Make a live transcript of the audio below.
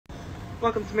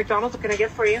Welcome to McDonald's. What can I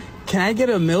get for you? Can I get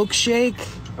a milkshake?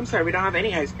 I'm sorry, we don't have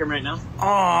any ice cream right now.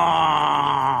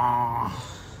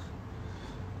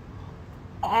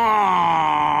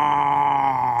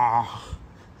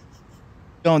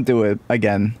 Don't do it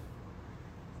again.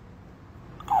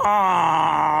 Can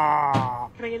I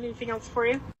get anything else for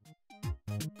you?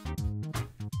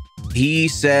 He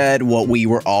said what we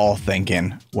were all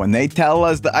thinking. When they tell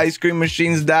us the ice cream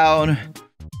machine's down.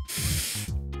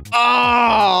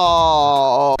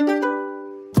 Oh!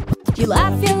 You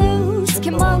laugh, you lose.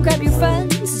 Come on, grab your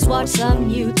friends. Let's watch some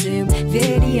YouTube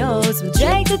videos with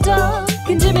Jake the dog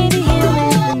and Jimmy the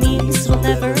human. The memes will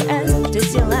never end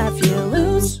as you laugh, you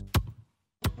lose.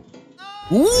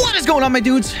 What is going on, my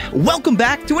dudes? Welcome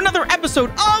back to another episode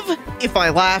of If I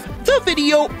Laugh, the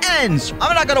video ends.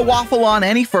 I'm not gonna waffle on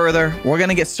any further. We're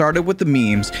gonna get started with the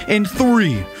memes in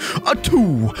 3,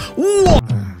 2,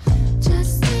 1.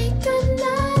 Just take a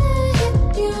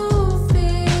night, you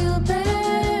feel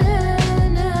better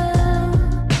now.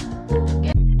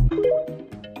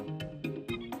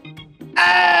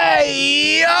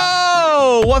 Hey,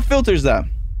 yo! What filter's that?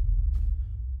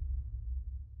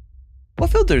 What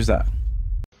filter's that?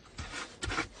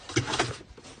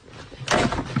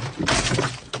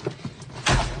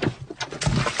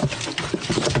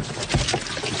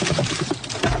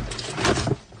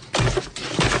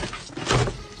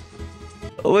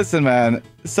 Listen, man,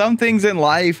 some things in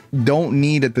life don't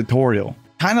need a tutorial.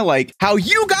 Kind of like how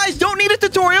you guys don't need a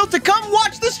tutorial to come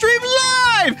watch the stream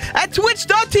live at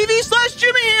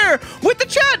twitch.tv/Jimmy here with the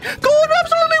chat going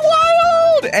absolutely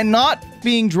wild and not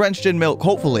being drenched in milk,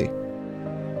 hopefully.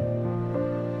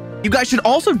 You guys should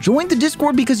also join the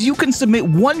Discord because you can submit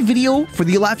one video for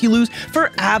the Laugh You Lose for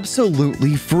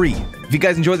absolutely free. If you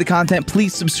guys enjoy the content,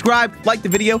 please subscribe, like the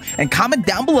video, and comment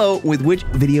down below with which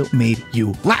video made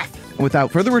you laugh.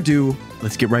 Without further ado,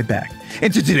 let's get right back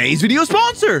into today's video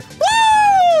sponsor.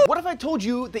 Woo! What if I told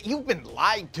you that you've been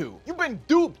lied to? You've been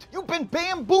duped. You've been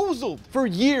bamboozled. For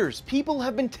years, people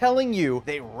have been telling you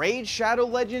that Raid Shadow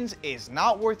Legends is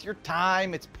not worth your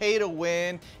time. It's pay to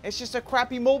win. It's just a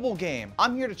crappy mobile game.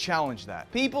 I'm here to challenge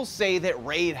that. People say that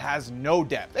Raid has no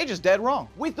depth. They just dead wrong.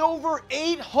 With over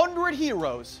 800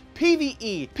 heroes,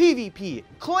 PvE, PvP,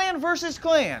 clan versus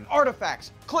clan,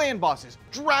 artifacts, clan bosses,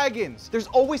 dragons. There's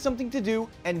always something to do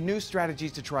and new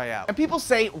strategies to try out. And people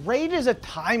say Raid is a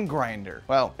time grinder.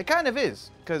 Well, it kind of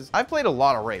is, because I've played a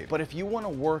lot of Raid. But if you want to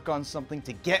work on something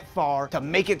to get far, to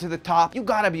make it to the top, you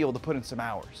gotta be able to put in some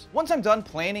hours. Once I'm done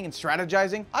planning and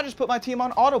strategizing, I just put my team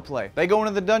on autoplay. They go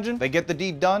into the dungeon, they get the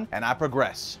deed done, and I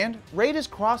progress. And Raid is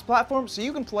cross-platform, so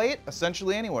you can play it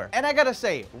essentially anywhere. And I gotta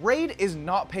say, Raid is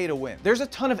not pay to win. There's a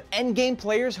ton of endgame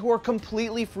players who are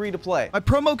completely free to play. My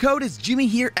promo code is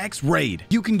JimmyHereXRaid.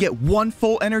 You can get 1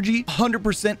 full energy,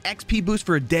 100% XP boost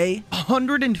for a day,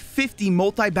 150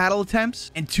 multi-battle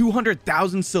attempts, and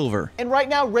 200,000 silver. And right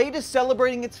now, Raid is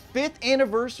celebrating its 5th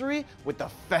anniversary with the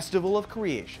Festival of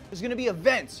Creation. There's gonna be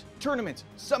events, tournaments,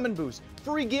 summon boosts,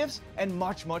 free gifts, and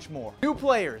much, much more. New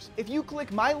players, if you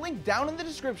click my link down in the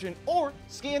description or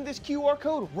scan this QR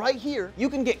code right here, you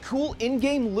can get cool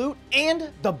in-game loot and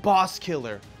the boss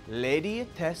killer, Lady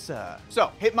Tessa.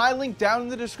 So hit my link down in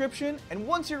the description, and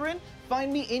once you're in,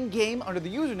 find me in-game under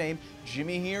the username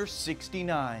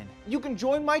JimmyHere69. You can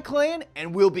join my clan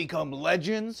and we'll become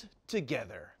legends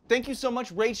together. Thank you so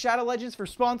much, Raid Shadow Legends, for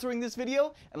sponsoring this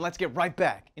video, and let's get right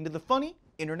back into the funny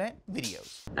internet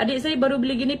videos. Adik saya baru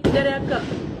beli gini dari akak.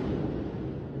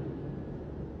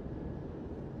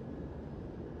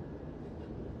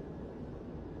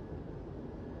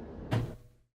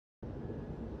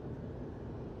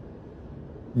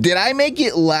 Did I make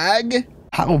it lag?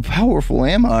 How powerful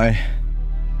am I?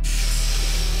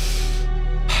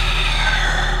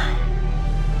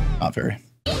 Not very.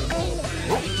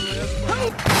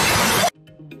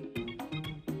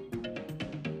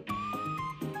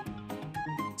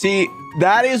 See,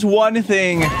 that is one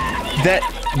thing that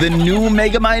the new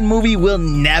Megamind movie will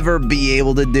never be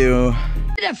able to do.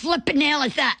 The flipping hell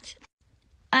is that?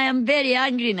 I am very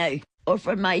angry now. Or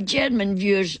for my German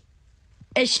viewers,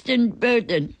 Eastern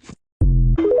Burden.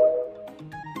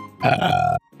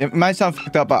 It might sound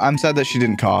fucked up, but I'm sad that she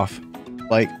didn't cough.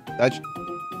 Like, that's...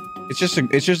 It's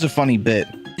just a funny bit.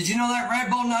 Did you know that Red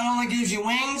Bull not only gives you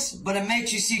wings, but it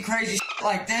makes you see crazy shit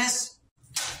like this?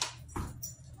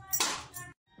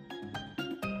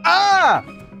 Ah!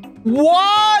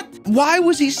 What? Why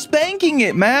was he spanking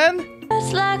it, man?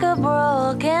 It's like a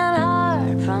broken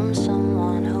heart from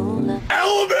someone who left.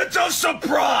 Element of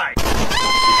surprise!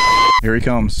 Here he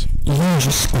comes.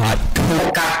 Coca-Cola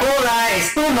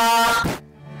Espuma.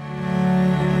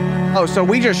 Oh, so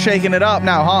we just shaking it up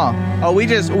now, huh? Oh, we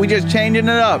just changing it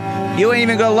up. You ain't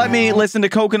even gonna let me listen to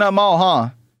Coconut Mall, huh?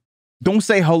 Don't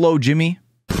say hello, Jimmy.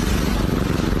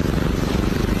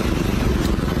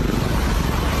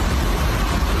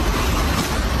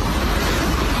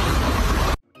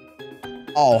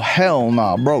 Oh, hell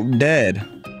nah, bro, dead.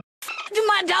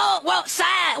 My dog walk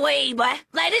sideways, boy.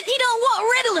 Like, he don't walk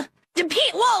regular. The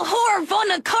pit walk horror on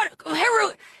the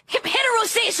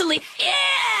heterosexually.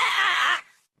 Yeah!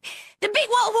 The big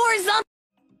walk horizontal.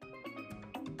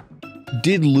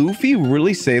 Did Luffy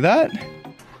really say that?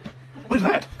 What's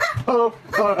that?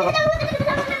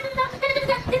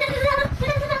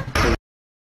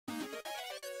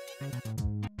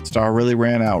 Star really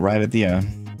ran out right at the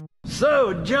end.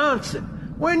 So, Johnson,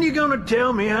 when you gonna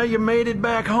tell me how you made it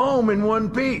back home in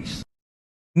one piece?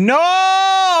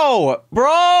 No!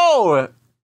 Bro!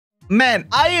 Man,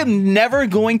 I am never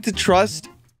going to trust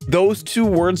those two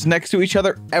words next to each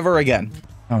other ever again.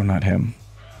 Oh, not him.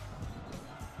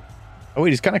 Oh, wait,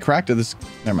 he's kind of cracked at this.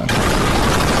 Never mind.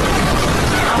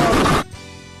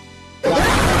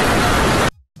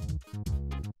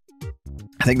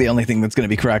 I think the only thing that's going to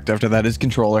be cracked after that is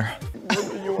controller.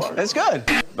 That's good.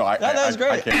 No, that was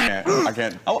great. I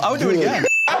can't. I would do it again.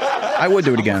 I would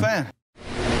do it again. I'm a fan.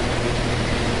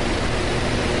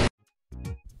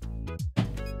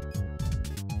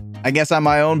 I guess I'm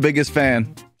my own biggest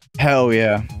fan. Hell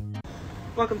yeah.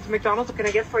 Welcome to McDonald's. What can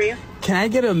I get for you? Can I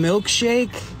get a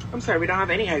milkshake? I'm sorry, we don't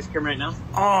have any ice cream right now.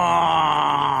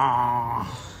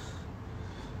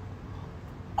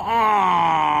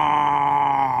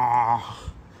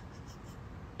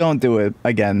 Don't do it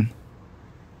again.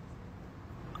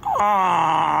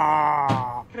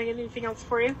 Can I get anything else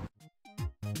for you?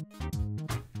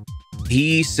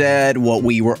 He said what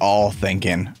we were all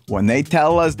thinking. When they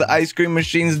tell us the ice cream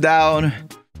machine's down.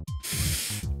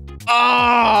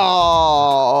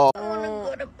 Oh! I wanna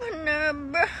go to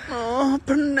Panera. Oh,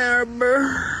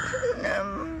 Panera.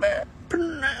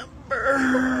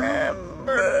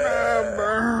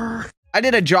 I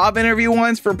did a job interview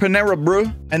once for Panera Brew,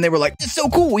 and they were like, "It's so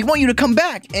cool. We want you to come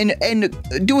back and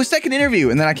do a second interview."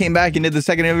 And then I came back and did the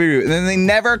second interview, and then they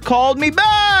never called me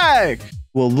back.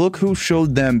 Well, look who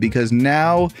showed them, because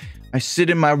now I sit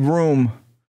in my room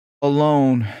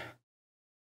alone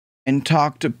and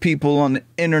talk to people on the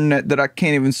internet that I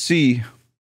can't even see.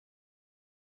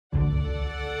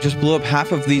 Just blow up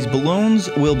half of these balloons.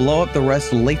 We'll blow up the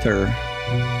rest later.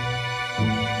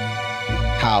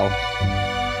 How?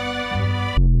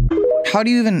 How do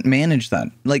you even manage that?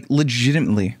 Like,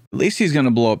 legitimately. At least he's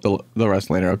gonna blow up the rest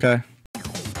later, okay?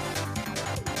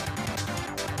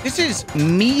 This is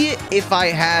me if I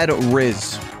had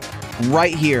Riz.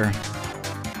 Right here.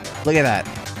 Look at that.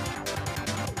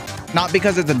 Not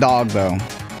because it's a dog, though.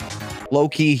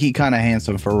 Low-key, he kind of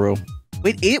handsome for real.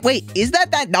 Wait, is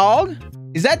that dog?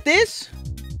 Is that this?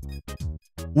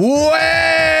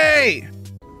 Wait!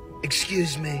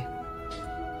 Excuse me.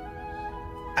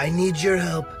 I need your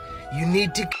help. You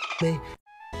need to me.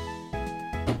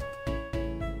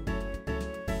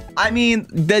 I mean,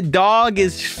 the dog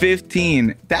is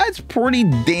 15. That's pretty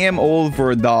damn old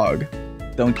for a dog.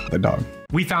 Don't kill the dog.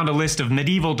 We found a list of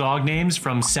medieval dog names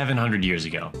from 700 years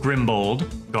ago. Grimbold,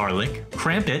 Garlic,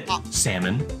 Crampit,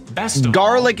 Salmon, Best of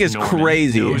Garlic all, is Norman,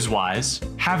 crazy. Nosewise,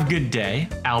 Have Good Day,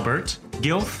 Albert,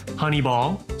 Gilth,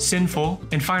 Honeyball, Sinful,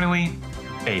 and finally,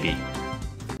 Baby.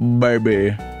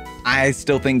 Baby. I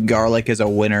still think Garlic is a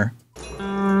winner.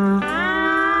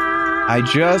 I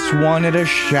just wanted a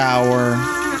shower.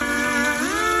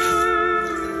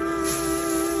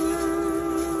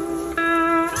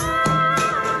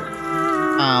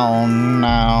 Oh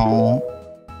no.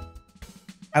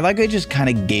 I like I just kind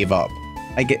of gave up.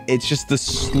 It's just the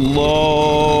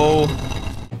slow.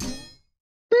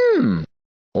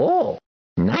 Oh,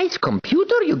 nice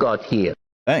computer you got here.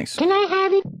 Thanks. Can I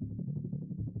have it?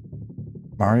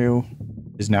 Mario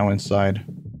is now inside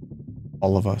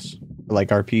all of us.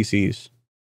 Like our PCs.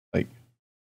 Like.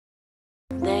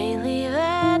 They leave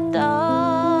at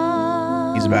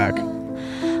dawn. He's back.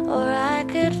 Or I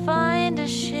could find a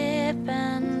ship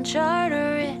and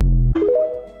charter it.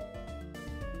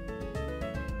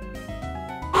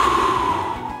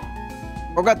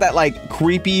 Or got that like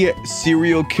creepy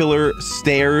serial killer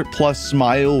stare plus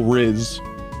smile Riz.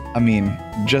 I mean,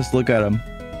 just look at him.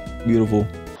 Beautiful.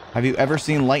 Have you ever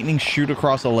seen lightning shoot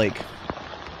across a lake?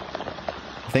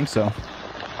 I think so.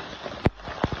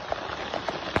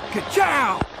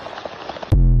 Ka-chow!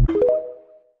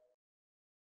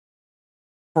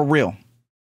 For real.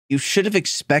 You should have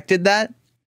expected that.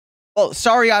 Oh,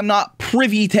 sorry, I'm not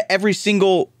privy to every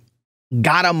single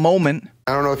got a moment.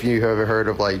 I don't know if you ever heard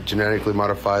of like genetically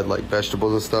modified like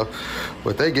vegetables and stuff,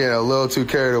 but they get a little too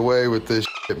carried away with this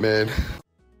shit, man.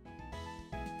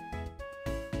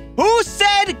 Who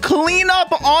said clean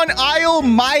up on aisle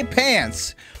my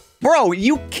pants? Bro,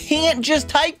 you can't just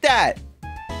type that.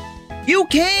 You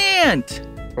can't.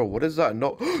 Bro, what is that?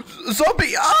 No.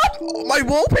 Zombie! Ah! My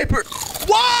wallpaper!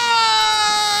 Whoa!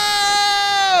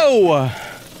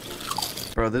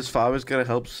 Bro, this file is gonna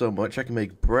help so much. I can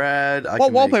make bread.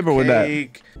 What wallpaper with that?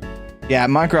 Yeah,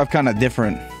 Minecraft kind of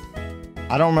different.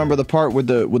 I don't remember the part with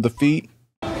the feet.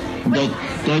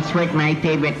 Guess what my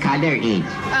favorite color is?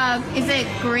 Is it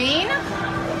green?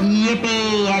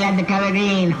 Yippee! I love the color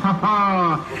green. Ho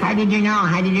ho! How did you know?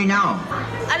 How did you know?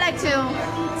 I like to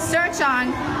search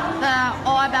on the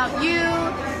All About You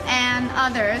and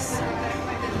others.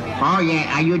 Oh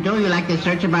yeah, you do? You like to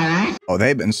search about us? Oh,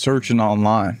 they've been searching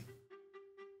online.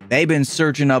 They've been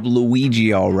searching up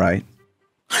Luigi, all right.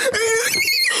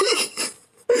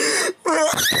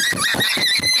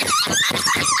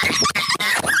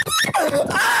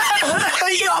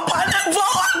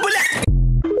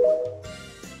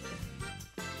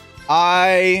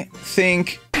 I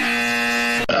think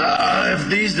if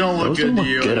these don't look good to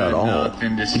you, at all.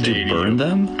 Did you burn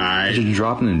them? Did you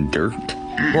drop them in dirt?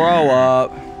 Grow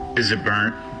up. Is it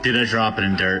burnt? Did I drop it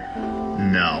in dirt?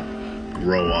 No.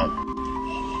 Grow up.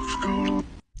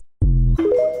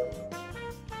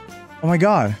 Oh my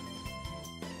god.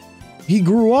 He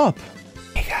grew up.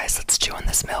 Hey guys, let's chew on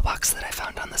this mailbox that I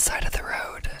found on the side of the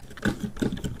road.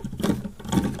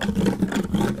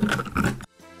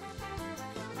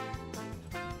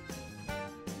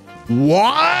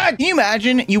 What? Can you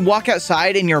imagine you walk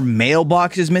outside and your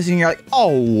mailbox is missing? You're like,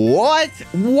 oh, what?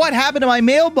 What happened to my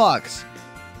mailbox?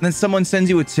 And then someone sends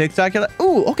you a TikTok. You're like,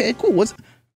 oh, okay, cool. What's...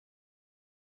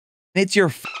 It's your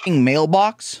fucking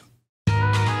mailbox.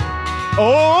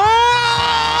 Oh!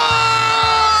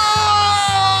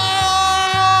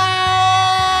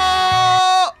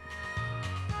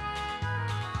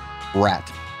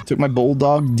 Rat. Took my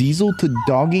bulldog Diesel to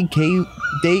doggy cave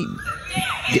date.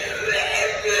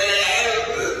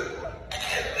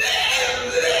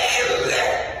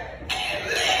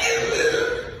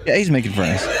 Yeah, he's making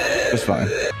friends. It's fine.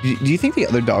 Do you think the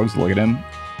other dogs look at him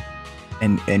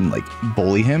and like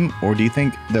bully him, or do you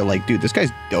think they're like, dude, this guy's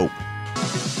dope?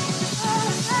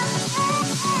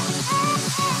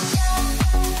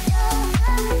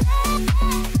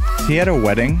 He had a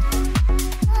wedding.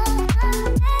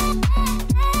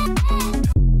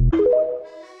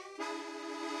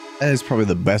 That is probably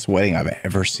the best wedding I've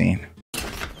ever seen.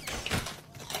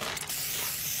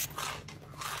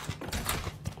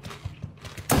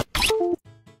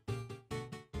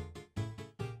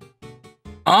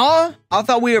 I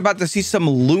thought we were about to see some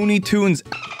Looney Tunes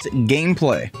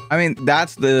gameplay. I mean,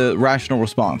 that's the rational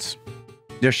response.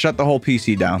 Just shut the whole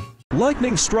PC down.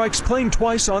 Lightning strikes plane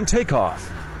twice on takeoff.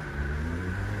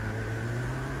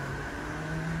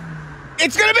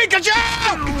 It's gonna be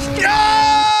ka-chow! No!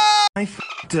 I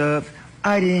f***ed up.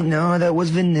 I didn't know that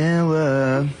was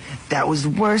vanilla. That was the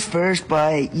worst first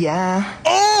bite, yeah.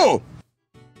 Oh!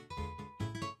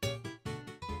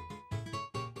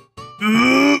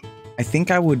 I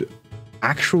think I would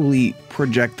actually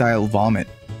projectile vomit.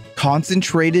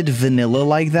 Concentrated vanilla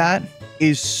like that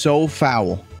is so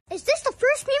foul. Is this the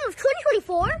first game of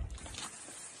 2024?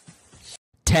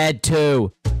 Ted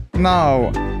 2. No.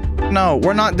 No,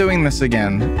 we're not doing this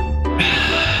again.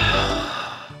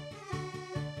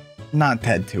 Not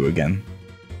Ted 2 again.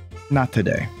 Not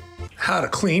today. How to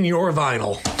clean your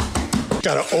vinyl.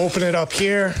 Gotta open it up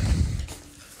here.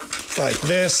 Like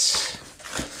this.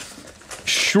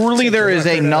 Surely there is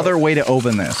another way to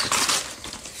open this.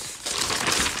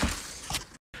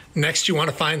 Next, you want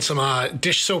to find some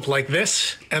dish soap like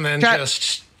this, and then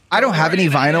just... I don't have any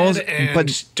vinyls,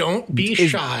 but don't be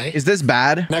shy. Is this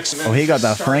bad? Next, oh, he got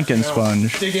that Franken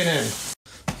sponge. Dig it in.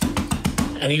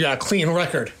 And you got a clean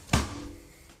record.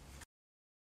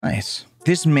 Nice.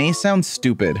 This may sound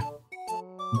stupid,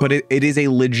 but it is a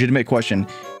legitimate question.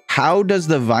 How does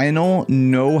the vinyl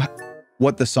know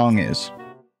what the song is?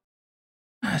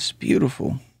 That's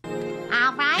beautiful.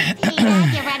 All right, Peter,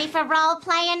 you ready for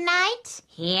role-playing night?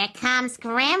 Here comes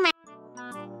Grimace.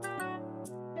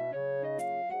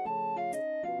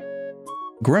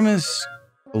 Grimace,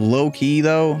 low-key,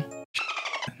 though.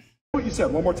 What you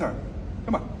said, one more time.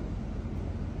 Come on.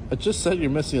 I just said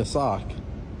you're missing a sock.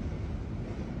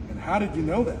 And how did you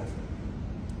know that?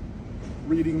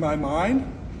 Reading my mind?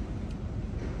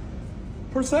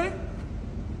 Per se?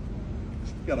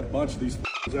 Got a bunch of these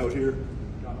out here.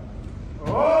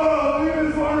 Oh, look at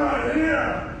this one right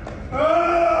here.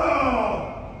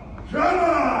 Oh, come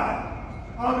on.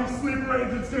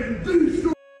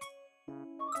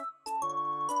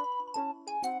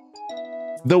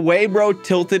 The way bro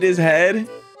tilted his head,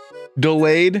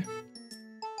 delayed,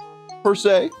 per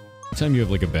se. Anytime you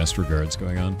have like a best regards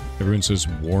going on, everyone says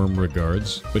warm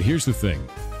regards. But here's the thing.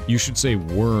 You should say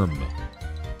worm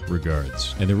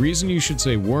regards. And the reason you should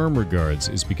say worm regards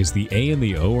is because the A and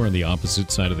the O are on the opposite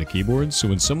side of the keyboard. So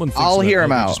when someone thinks they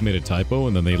just made a typo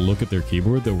and then they look at their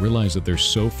keyboard, they'll realize that they're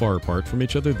so far apart from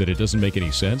each other that it doesn't make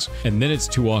any sense. And then it's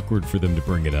too awkward for them to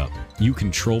bring it up. You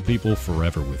control people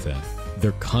forever with that.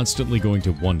 They're constantly going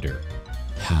to wonder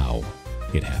how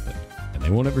it happened. And they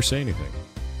won't ever say anything,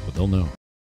 but they'll know.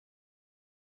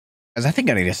 Because I think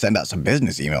I need to send out some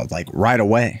business emails, like, right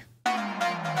away.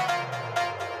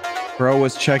 Bro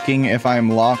was checking if I'm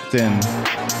locked in.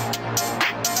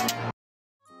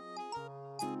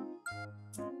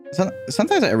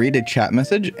 Sometimes I read a chat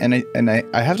message, and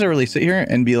I have to really sit here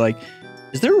and be like,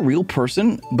 is there a real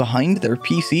person behind their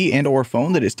PC and or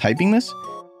phone that is typing this?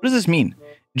 What does this mean?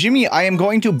 Jimmy, I am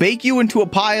going to bake you into a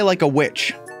pie like a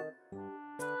witch.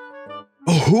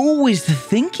 Who is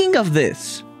thinking of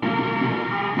this?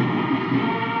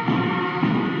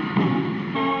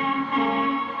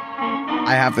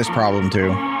 I have this problem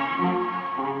too.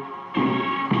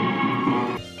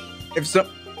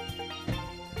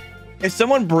 If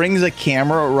someone brings a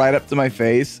camera right up to my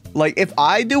face, like if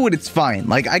I do it, it's fine.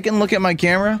 Like I can look at my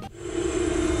camera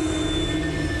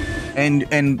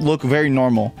and look very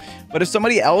normal. But if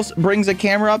somebody else brings a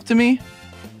camera up to me,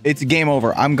 it's game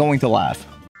over. I'm going to laugh.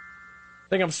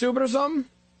 Think I'm stupid or something?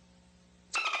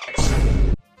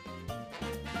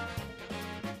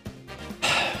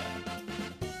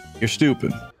 You're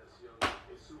stupid.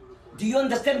 Do you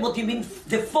understand what you mean?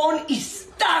 The phone is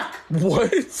stuck!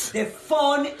 What? The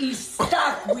phone is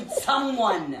stuck with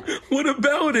someone! What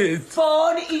about it?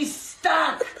 Phone is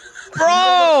stuck!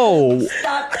 Bro!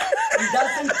 Stuck! It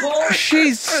doesn't call!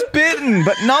 She's spitting,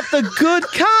 but not the good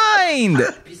kind!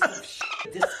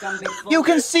 You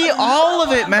can see all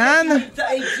of it, man! The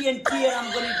AT&T and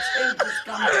I'm gonna change this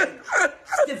company.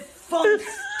 The phone's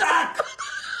stuck!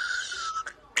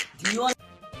 Do you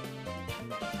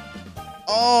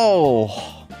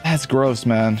Oh, that's gross,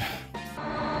 man.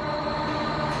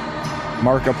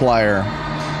 Markiplier.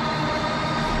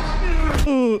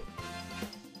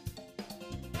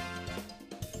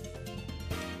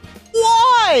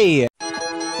 Why?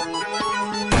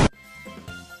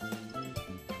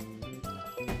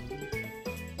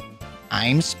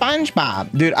 I'm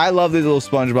SpongeBob. Dude, I love this little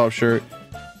SpongeBob shirt.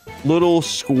 Little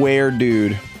square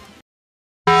dude.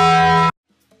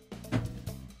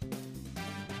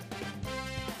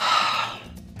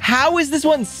 How is this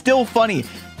one still funny?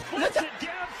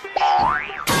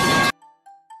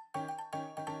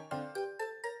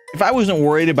 If I wasn't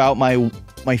worried about my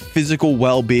physical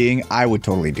well-being, I would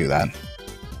totally do that.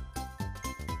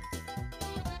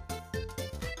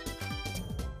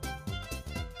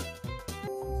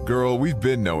 Girl, we've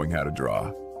been knowing how to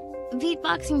draw.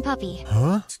 Beatboxing puppy.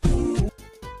 Huh?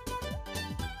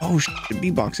 Oh, shit,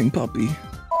 beatboxing puppy.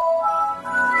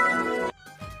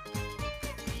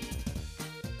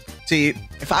 See,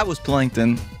 if I was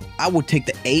Plankton, I would take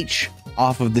the H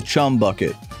off of the chum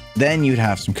bucket. Then you'd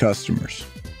have some customers.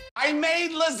 I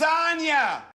made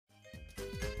lasagna!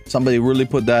 Somebody really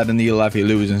put that in the You Laugh, You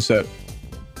Lose and said,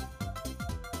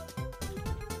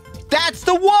 that's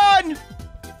the one!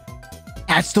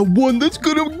 That's the one that's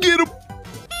gonna get him!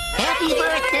 Happy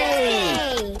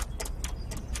birthday!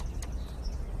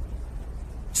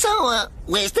 So,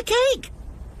 where's the cake?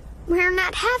 We're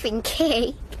not having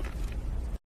cake.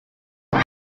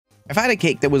 If I had a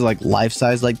cake that was like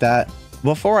life-size like that,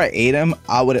 before I ate him,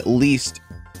 I would at least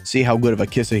see how good of a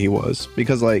kisser he was.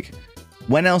 Because like,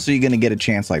 when else are you gonna get a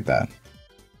chance like that?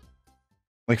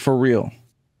 Like for real.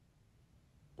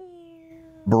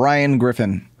 Brian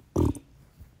Griffin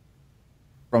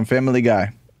from Family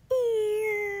Guy.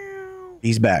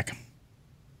 He's back.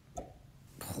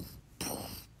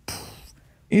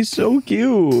 He's so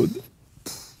cute.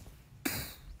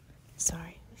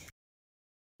 Sorry.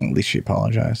 At least she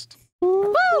apologized.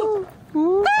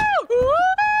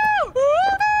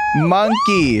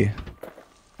 Monkey.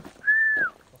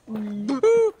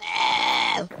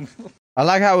 I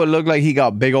like how it looked like he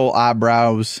got big old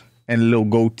eyebrows and a little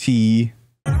goatee.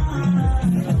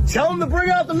 Tell him to bring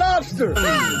out the lobster!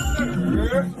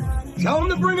 Tell him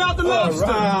to bring out the lobster!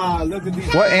 Right, look at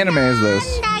these. What anime is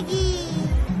this?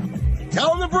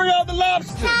 Tell him to bring out the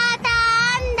lobster!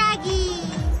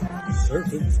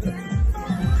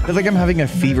 I feel like I'm having a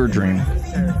fever dream.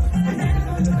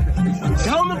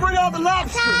 Tell him to bring out the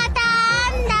lobster!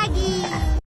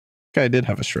 Okay, I did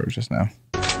have a stroke just now.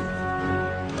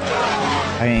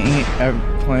 I ain't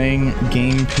playing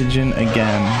Game Pigeon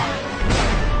again.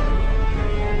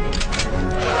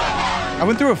 I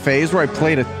went through a phase where I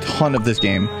played a ton of this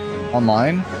game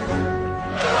online.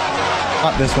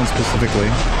 Not this one specifically.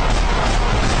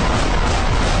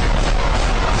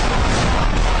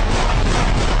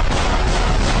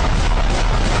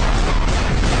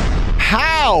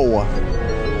 How?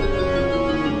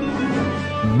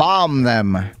 Bomb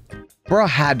them. Bro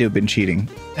had to have been cheating.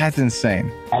 That's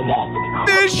insane.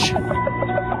 Fish!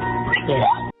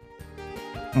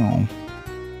 Oh.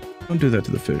 Don't do that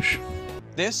to the fish.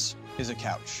 This is a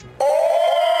couch.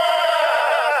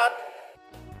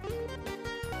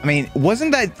 I mean,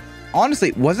 wasn't that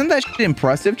shit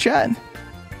impressive, chat?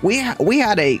 We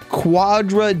had a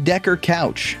quadra-decker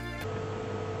couch.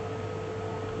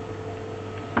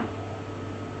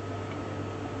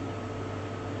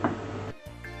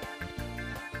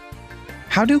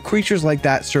 How do creatures like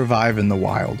that survive in the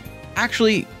wild?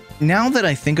 Actually, now that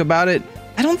I think about it,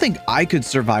 I don't think I could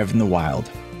survive in the wild.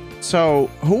 So,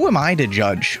 who am I to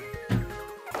judge?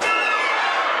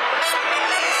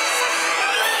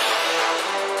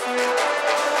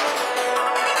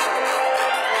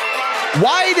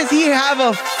 Why does he have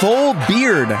a full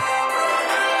beard?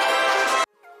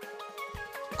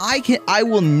 I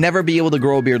will never be able to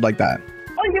grow a beard like that.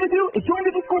 All you gotta do is join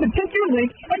the Discord and take your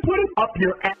link and put it up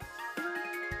your ass.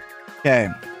 Okay,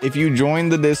 if you join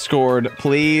the Discord,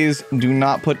 please do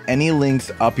not put any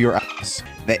links up your ass.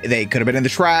 They could have been in the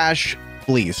trash.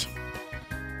 Please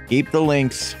keep the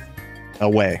links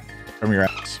away from your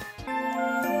ass.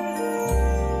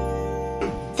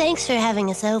 Thanks for having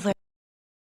us over.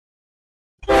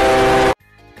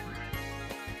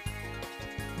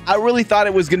 I really thought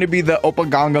it was going to be the Oppa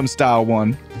Gangnam style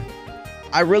one.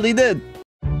 I really did.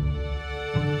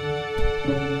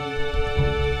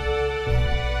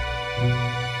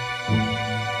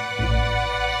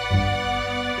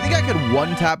 You think I could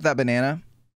one tap that banana?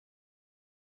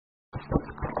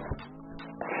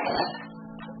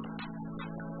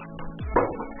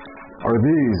 Are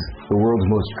these the world's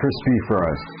most crispy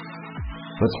fries?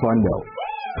 Let's find out.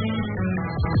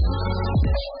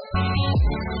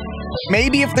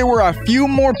 Maybe if there were a few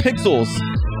more pixels,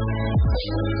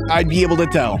 I'd be able to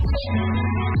tell.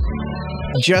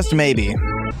 Just maybe.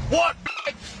 What?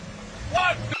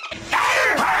 What?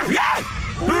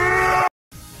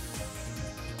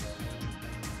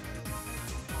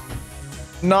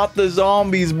 Not the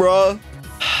zombies, bruh.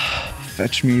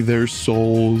 Fetch me their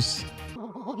souls.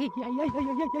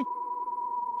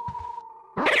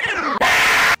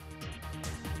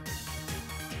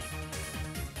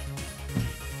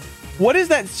 What is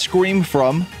that scream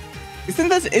from?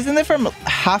 Isn't it from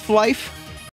Half-Life?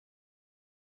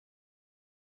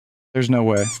 There's no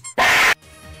way.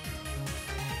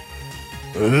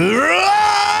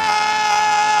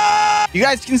 You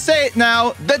guys can say it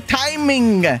now. The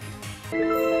timing.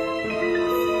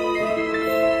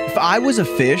 If I was a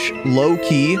fish, low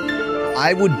key,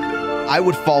 I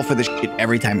would fall for this shit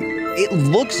every time. It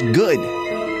looks good.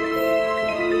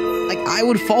 Like, I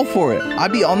would fall for it.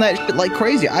 I'd be on that shit like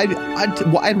crazy.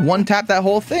 I'd one tap that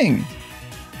whole thing.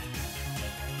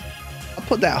 I'll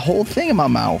put that whole thing in my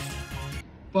mouth.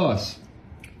 Boss,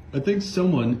 I think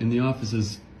someone in the office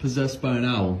is possessed by an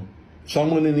owl.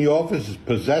 Someone in the office is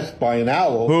possessed by an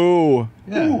owl? Who?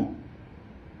 Yeah. Who?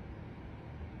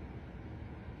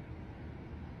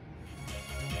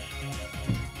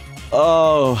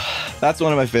 Oh, that's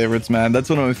one of my favorites, man. That's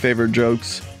one of my favorite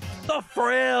jokes. The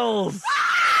frills!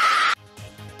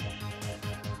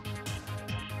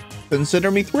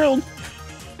 Consider me thrilled.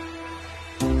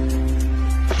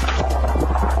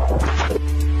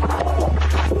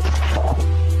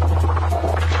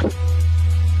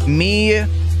 Me,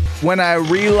 when I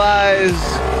realize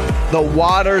the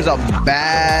water's a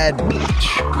bad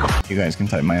bitch. You guys can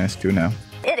type -2 now.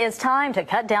 It is time to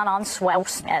cut down on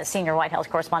swells, as senior White House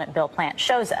correspondent Bill Plant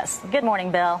shows us. Good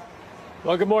morning, Bill.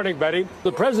 Well, good morning, Betty.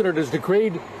 The president has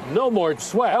decreed no more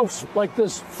swells like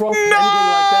this from anything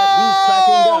like that. He's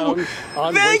cracking down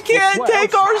on they can't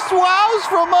take our swows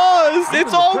from us.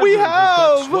 It's all we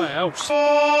have.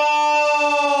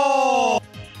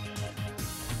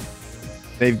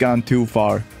 They've gone too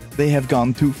far. They have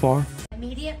gone too far.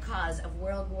 Immediate cause of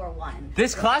World War I.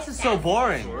 This class is so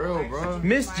boring. For real, bro.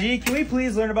 Miss G, can we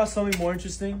please learn about something more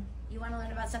interesting? You want to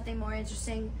learn about something more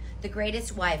interesting? The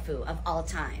greatest waifu of all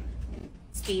time.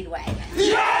 Speedwagon.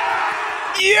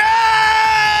 Yeah!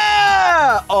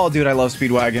 Yeah! Oh, dude, I love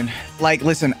Speedwagon. Like,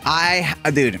 listen, I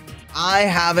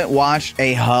haven't watched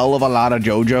a hell of a lot of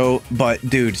JoJo, but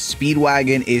dude,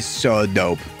 Speedwagon is so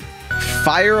dope.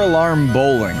 Fire Alarm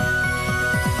Bowling.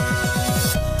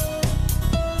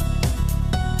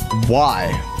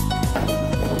 Why?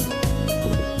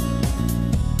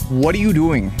 What are you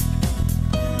doing?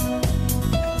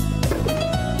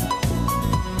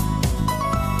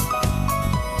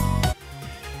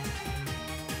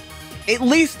 At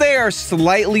least they are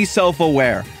slightly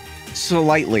self-aware.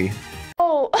 Slightly.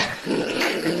 Oh.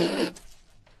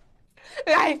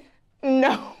 Like,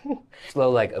 no.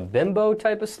 Slow like a bimbo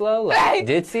type of slow? Like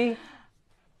ditzy?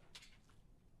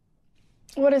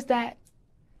 What is that?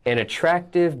 An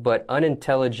attractive but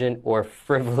unintelligent or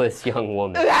frivolous young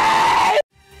woman.